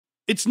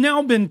It's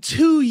now been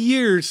 2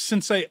 years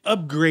since I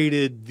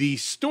upgraded the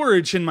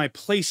storage in my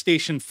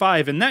PlayStation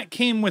 5, and that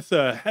came with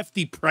a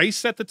hefty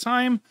price at the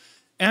time,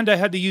 and I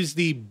had to use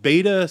the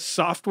beta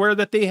software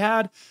that they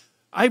had.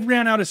 I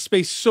ran out of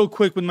space so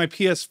quick with my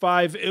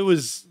PS5, it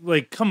was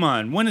like, come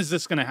on, when is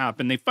this going to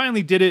happen? They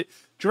finally did it.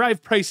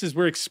 Drive prices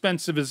were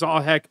expensive as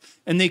all heck,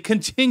 and they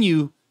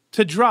continue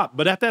to drop.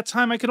 But at that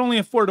time, I could only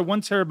afford a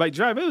 1 terabyte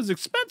drive. It was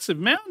expensive,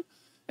 man.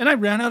 And I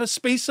ran out of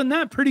space on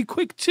that pretty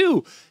quick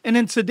too. And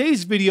in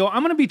today's video,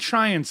 I'm going to be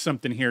trying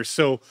something here.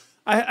 So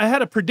I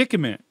had a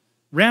predicament.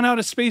 Ran out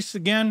of space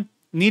again,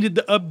 needed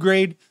to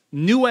upgrade.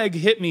 Newegg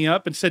hit me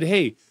up and said,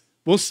 hey,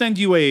 we'll send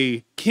you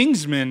a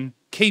Kingsman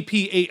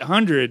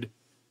Kp800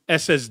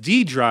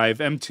 SSD drive,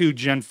 M2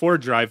 Gen 4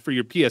 drive for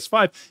your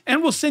PS5,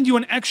 and we'll send you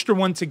an extra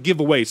one to give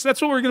away. So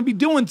that's what we're going to be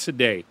doing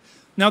today.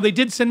 Now, they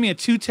did send me a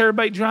 2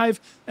 terabyte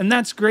drive, and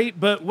that's great,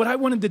 but what I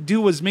wanted to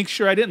do was make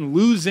sure I didn't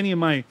lose any of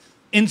my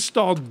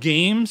installed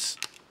games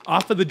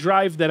off of the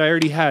drive that I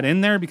already had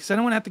in there, because I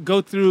don't want to have to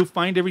go through,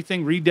 find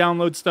everything,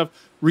 re-download stuff,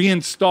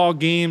 reinstall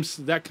games,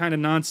 that kind of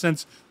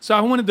nonsense. So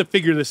I wanted to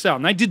figure this out,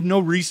 and I did no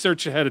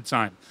research ahead of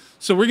time.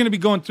 So we're going to be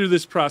going through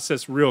this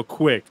process real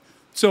quick.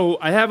 So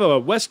I have a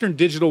Western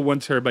Digital 1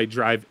 terabyte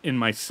drive in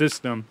my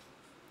system,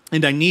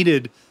 and I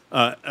needed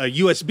a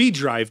USB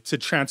drive to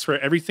transfer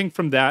everything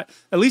from that.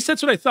 At least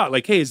that's what I thought.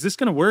 Like, hey, is this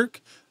going to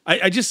work?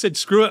 I just said,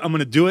 screw it, I'm going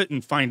to do it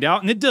and find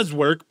out. And it does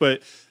work,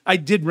 but I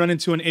did run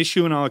into an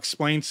issue, and I'll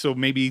explain, so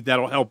maybe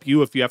that'll help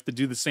you if you have to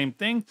do the same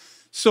thing.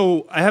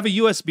 So I have a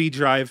USB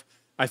drive.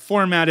 I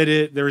formatted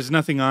it. There was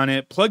nothing on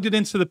it. Plugged it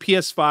into the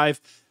PS5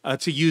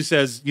 to use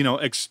as, you know,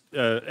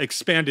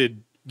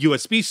 expanded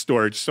USB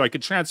storage, so I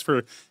could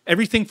transfer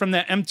everything from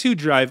that M2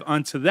 drive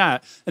onto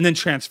that and then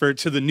transfer it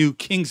to the new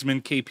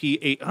Kingsman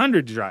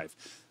Kp800 drive.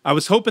 I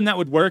was hoping that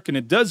would work, and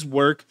it does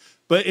work,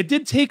 but it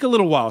did take a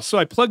little while. So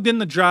I plugged in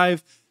the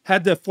drive,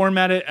 had to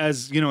format it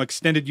as, you know,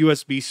 extended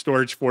USB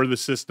storage for the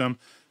system.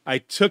 I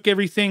took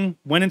everything,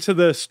 went into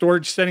the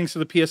storage settings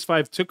of the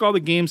PS5, took all the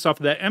games off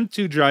of that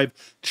M2 drive,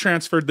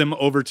 transferred them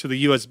over to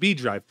the USB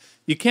drive.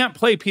 You can't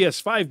play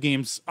PS5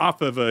 games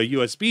off of a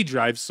USB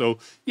drive, so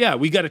yeah,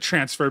 we got to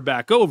transfer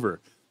back over.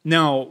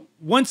 Now,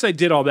 once I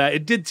did all that,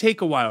 it did take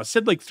a while. It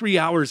said like 3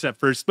 hours at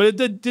first, but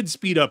it did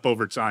speed up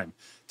over time.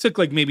 It took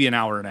like maybe an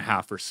hour and a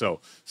half or so.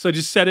 So I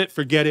just set it,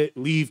 forget it,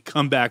 leave,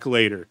 come back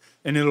later,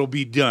 and it'll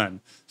be done.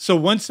 So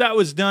once that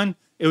was done,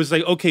 it was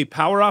like, okay,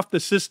 power off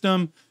the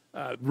system,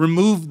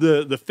 remove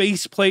the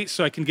faceplate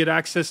so I can get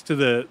access to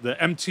the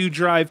M2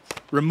 drive,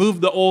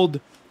 remove the old,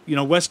 you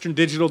know, Western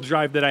Digital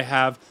drive that I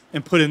have,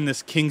 and put in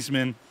this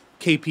Kingsman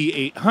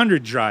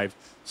Kp800 drive.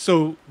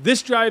 So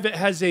this drive, it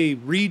has a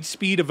read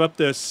speed of up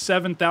to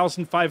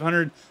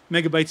 7,500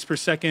 megabytes per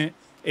second,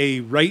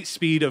 a write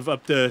speed of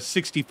up to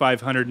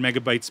 6,500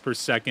 megabytes per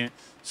second.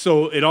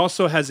 So it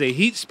also has a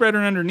heat spreader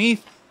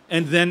underneath,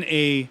 and then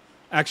a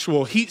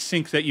actual heat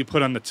sink that you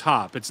put on the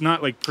top. It's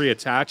not like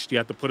pre-attached. You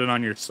have to put it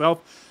on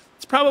yourself.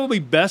 It's probably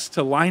best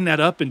to line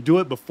that up and do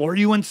it before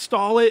you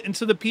install it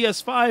into the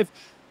PS5,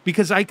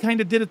 because I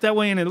kind of did it that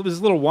way, and it was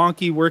a little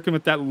wonky working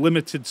with that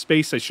limited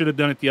space. I should have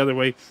done it the other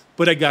way,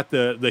 but I got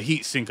the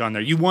heat sink on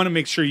there. You want to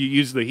make sure you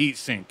use the heat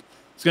sink.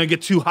 It's going to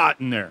get too hot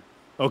in there,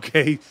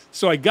 okay?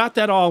 So I got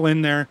that all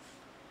in there,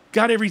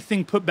 got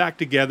everything put back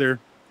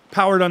together,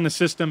 powered on the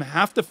system,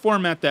 have to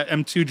format that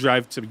M2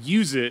 drive to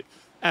use it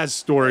as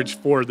storage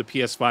for the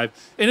PS5,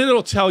 and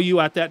it'll tell you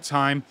at that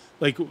time,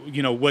 like,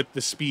 you know, what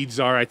the speeds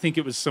are. I think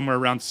it was somewhere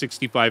around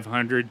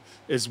 6,500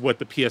 is what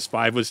the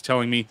PS5 was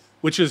telling me,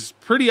 which is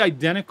pretty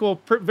identical,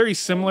 very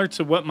similar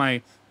to what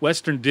my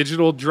Western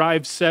Digital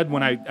drive said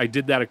when I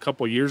did that a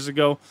couple years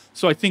ago.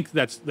 So I think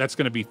that's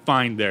going to be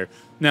fine there.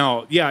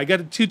 Now, yeah, I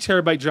got a 2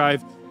 terabyte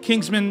drive.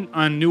 Kingsman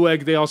on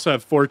Newegg, they also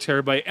have 4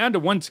 terabyte and a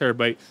 1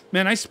 terabyte.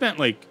 Man, I spent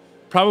like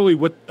probably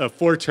what a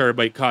 4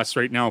 terabyte costs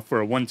right now for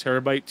a 1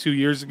 terabyte 2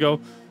 years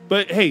ago.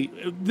 But hey,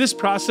 this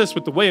process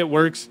with the way it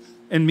works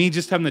and me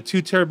just having the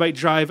 2 terabyte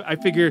drive, I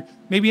figure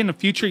maybe in the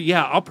future,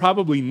 yeah, I'll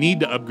probably need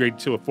to upgrade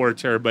to a 4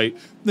 terabyte.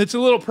 That's a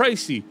little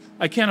pricey.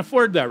 I can't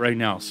afford that right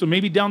now. So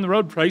maybe down the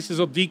road, prices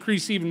will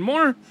decrease even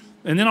more,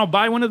 and then I'll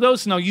buy one of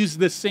those, and I'll use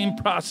this same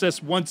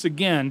process once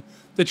again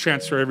to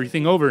transfer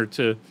everything over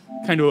to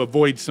kind of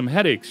avoid some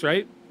headaches,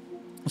 right?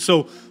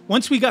 So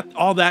once we got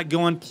all that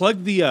going,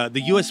 plugged the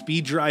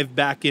USB drive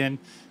back in.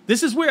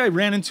 This is where I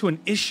ran into an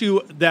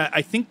issue that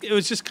I think it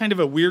was just kind of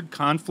a weird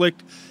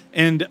conflict.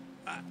 And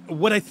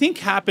what I think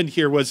happened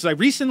here was I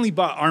recently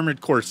bought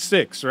Armored Core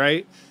 6,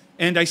 right?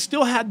 And I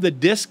still had the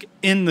disc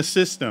in the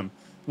system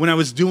when I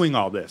was doing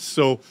all this.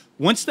 So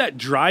once that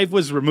drive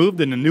was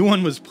removed and a new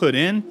one was put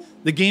in,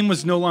 the game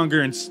was no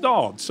longer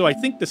installed. So I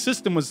think the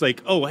system was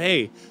like, oh,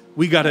 hey,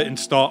 we got to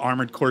install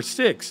Armored Core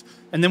 6.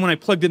 And then when I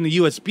plugged in the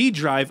USB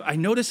drive, I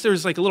noticed there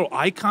was like a little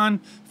icon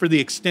for the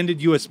extended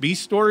USB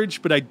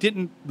storage, but I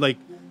didn't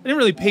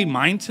really pay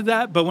mind to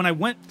that. But when I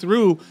went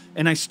through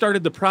and I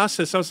started the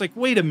process, I was like,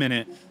 wait a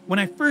minute. When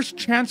I first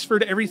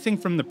transferred everything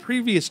from the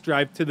previous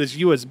drive to this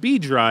USB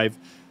drive,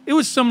 it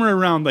was somewhere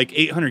around like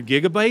 800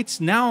 gigabytes.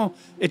 Now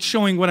it's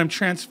showing what I'm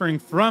transferring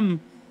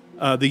from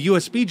the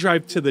USB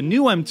drive to the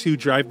new M2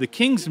 drive, the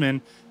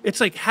Kingsman, it's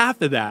like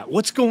half of that.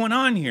 What's going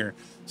on here?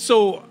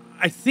 So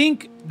I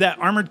think that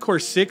Armored Core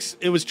 6,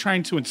 it was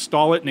trying to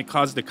install it and it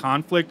caused a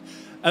conflict.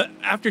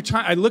 After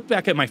time, I look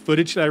back at my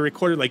footage that I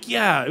recorded, like,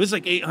 yeah, it was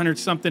like 800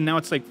 something. Now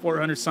it's like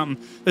 400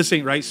 something. This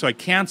ain't right. So I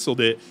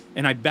canceled it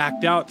and I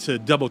backed out to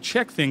double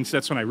check things.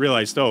 That's when I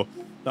realized, oh,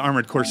 the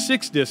Armored Core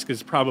 6 disk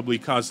is probably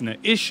causing an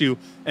issue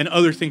and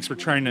other things were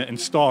trying to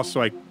install.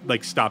 So I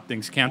like stopped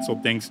things,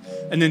 canceled things,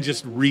 and then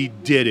just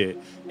redid it.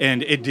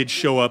 And it did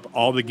show up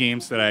all the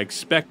games that I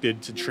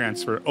expected to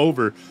transfer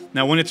over.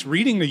 Now, when it's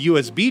reading the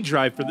USB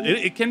drive,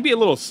 it can be a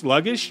little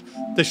sluggish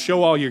to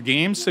show all your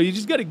games. So you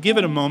just got to give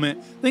it a moment.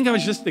 I think I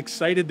was just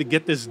excited to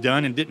get this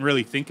done and didn't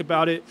really think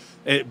about it.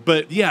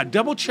 But yeah,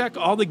 double check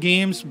all the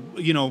games,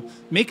 you know,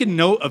 make a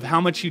note of how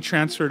much you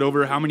transferred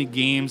over, how many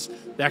games,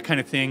 that kind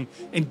of thing,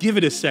 and give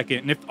it a second.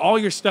 And if all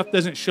your stuff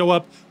doesn't show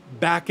up,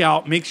 back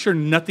out, make sure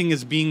nothing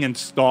is being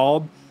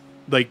installed,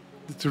 like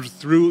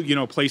through you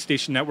know,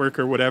 PlayStation Network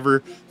or whatever,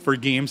 for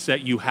games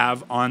that you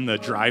have on the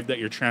drive that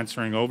you're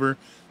transferring over.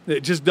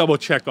 Just double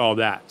check all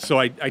that. So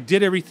I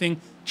did everything,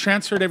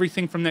 transferred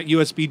everything from that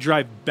USB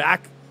drive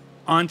back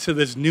onto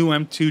this new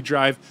M2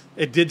 drive.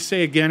 It did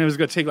say again it was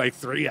going to take like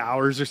 3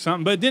 hours or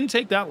something, but it didn't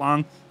take that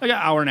long, like an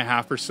hour and a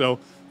half or so.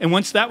 And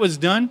once that was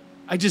done,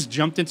 I just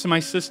jumped into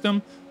my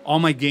system. All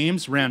my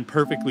games ran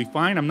perfectly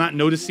fine. I'm not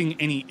noticing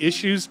any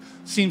issues.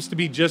 Seems to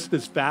be just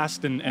as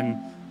fast and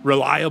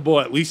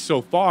reliable, at least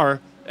so far,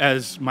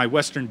 as my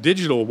Western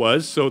Digital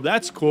was. So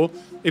that's cool.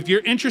 If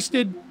you're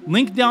interested,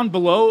 link down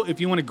below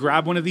if you want to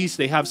grab one of these.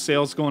 They have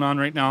sales going on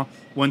right now.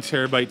 1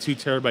 terabyte, 2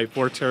 terabyte,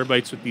 4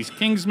 terabytes with these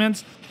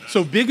Kingsmans.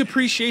 So big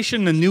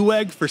appreciation to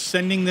Newegg for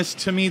sending this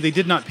to me. They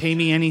did not pay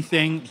me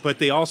anything, but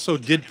they also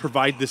did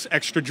provide this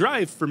extra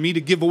drive for me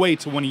to give away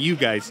to one of you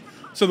guys.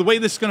 So the way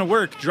this is going to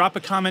work, drop a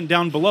comment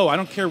down below. I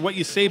don't care what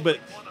you say, but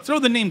throw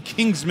the name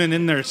Kingsman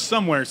in there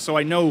somewhere so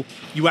I know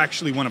you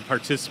actually want to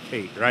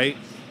participate, right?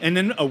 And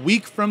then a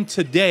week from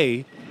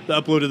today,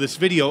 the upload of this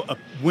video, a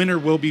winner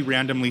will be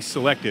randomly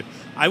selected.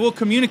 I will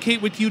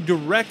communicate with you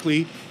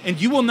directly,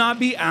 and you will not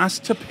be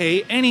asked to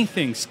pay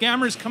anything.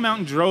 Scammers come out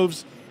in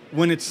droves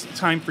when it's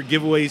time for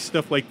giveaways,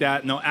 stuff like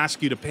that, and they'll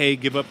ask you to pay,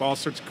 give up all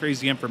sorts of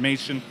crazy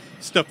information,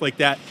 stuff like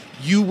that.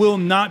 You will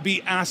not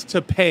be asked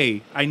to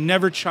pay. I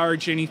never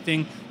charge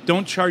anything.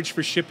 Don't charge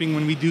for shipping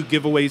when we do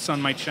giveaways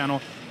on my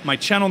channel. My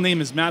channel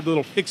name is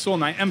Madlittlepixel,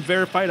 and I am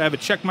verified. I have a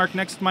check mark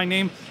next to my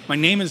name. My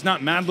name is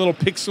not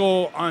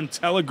Madlittlepixel on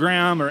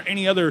Telegram or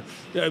any other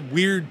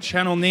weird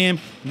channel name.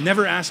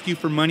 Never ask you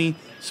for money,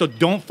 so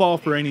don't fall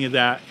for any of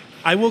that.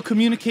 I will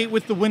communicate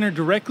with the winner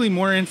directly.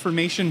 More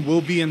information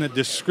will be in the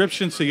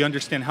description so you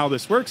understand how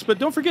this works. But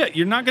don't forget,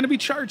 you're not going to be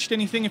charged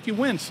anything if you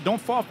win, so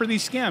don't fall for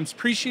these scams.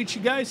 Appreciate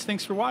you guys.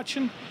 Thanks for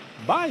watching.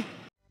 Bye.